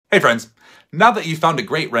Hey friends, now that you've found a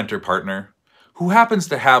great renter partner who happens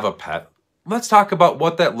to have a pet, let's talk about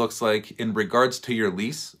what that looks like in regards to your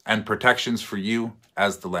lease and protections for you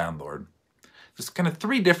as the landlord. There's kind of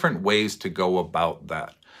three different ways to go about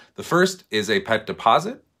that. The first is a pet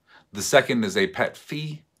deposit, the second is a pet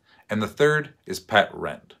fee, and the third is pet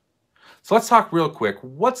rent. So let's talk real quick.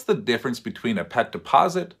 What's the difference between a pet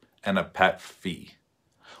deposit and a pet fee?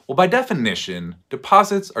 Well, by definition,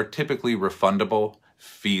 deposits are typically refundable,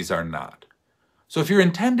 fees are not. So if you're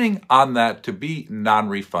intending on that to be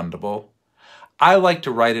non-refundable, I like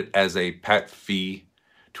to write it as a pet fee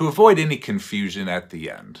to avoid any confusion at the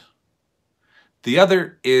end. The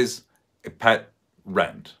other is a pet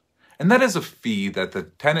rent, and that is a fee that the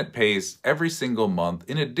tenant pays every single month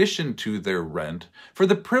in addition to their rent for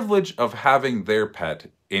the privilege of having their pet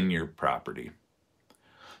in your property.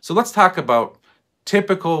 So let's talk about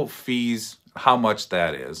typical fees, how much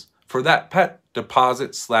that is. For that pet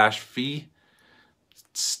deposit / fee,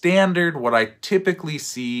 standard, what I typically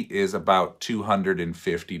see is about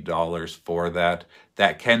 $250 for that.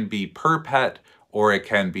 That can be per pet or it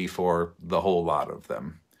can be for the whole lot of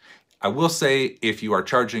them. I will say if you are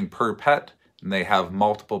charging per pet and they have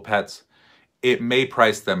multiple pets, it may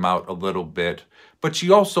price them out a little bit, but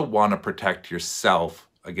you also want to protect yourself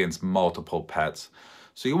against multiple pets.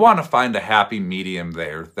 So you want to find a happy medium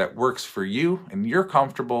there that works for you and you're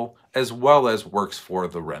comfortable as well as works for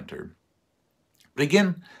the renter. But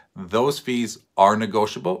again, those fees are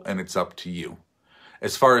negotiable and it's up to you.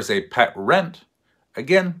 As far as a pet rent,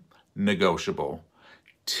 again, negotiable.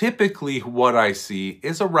 Typically what I see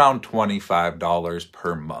is around $25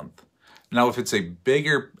 per month. Now, if it's a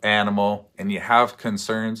bigger animal and you have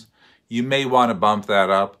concerns, you may want to bump that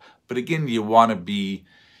up. But again, you want to be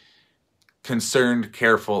concerned,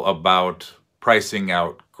 careful about pricing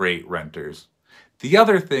out great renters. The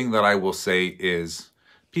other thing that I will say is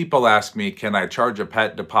people ask me, can I charge a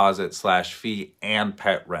pet deposit / fee and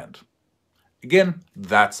pet rent? Again,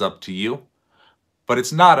 that's up to you, but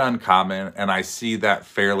it's not uncommon, and I see that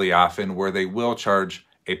fairly often where they will charge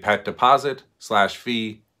a pet deposit /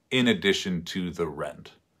 fee in addition to the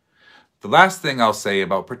rent. The last thing I'll say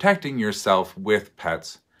about protecting yourself with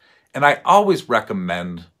pets, and I always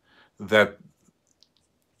recommend that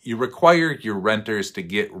you require your renters to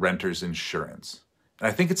get renter's insurance. And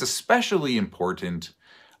I think it's especially important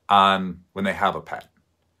when they have a pet.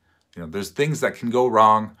 There's things that can go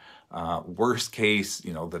wrong. Worst case,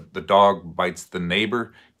 the dog bites the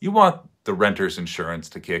neighbor. You want the renter's insurance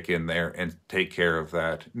to kick in there and take care of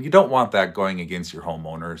that. And you don't want that going against your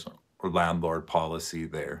homeowners or landlord policy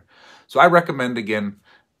there. So I recommend, again,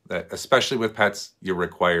 that especially with pets, you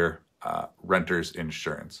require renter's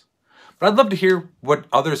insurance. But I'd love to hear what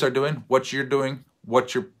others are doing, what you're doing,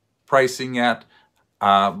 what you're pricing at.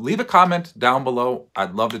 Leave a comment down below.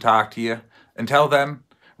 I'd love to talk to you. Until then,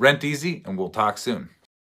 rent easy and we'll talk soon.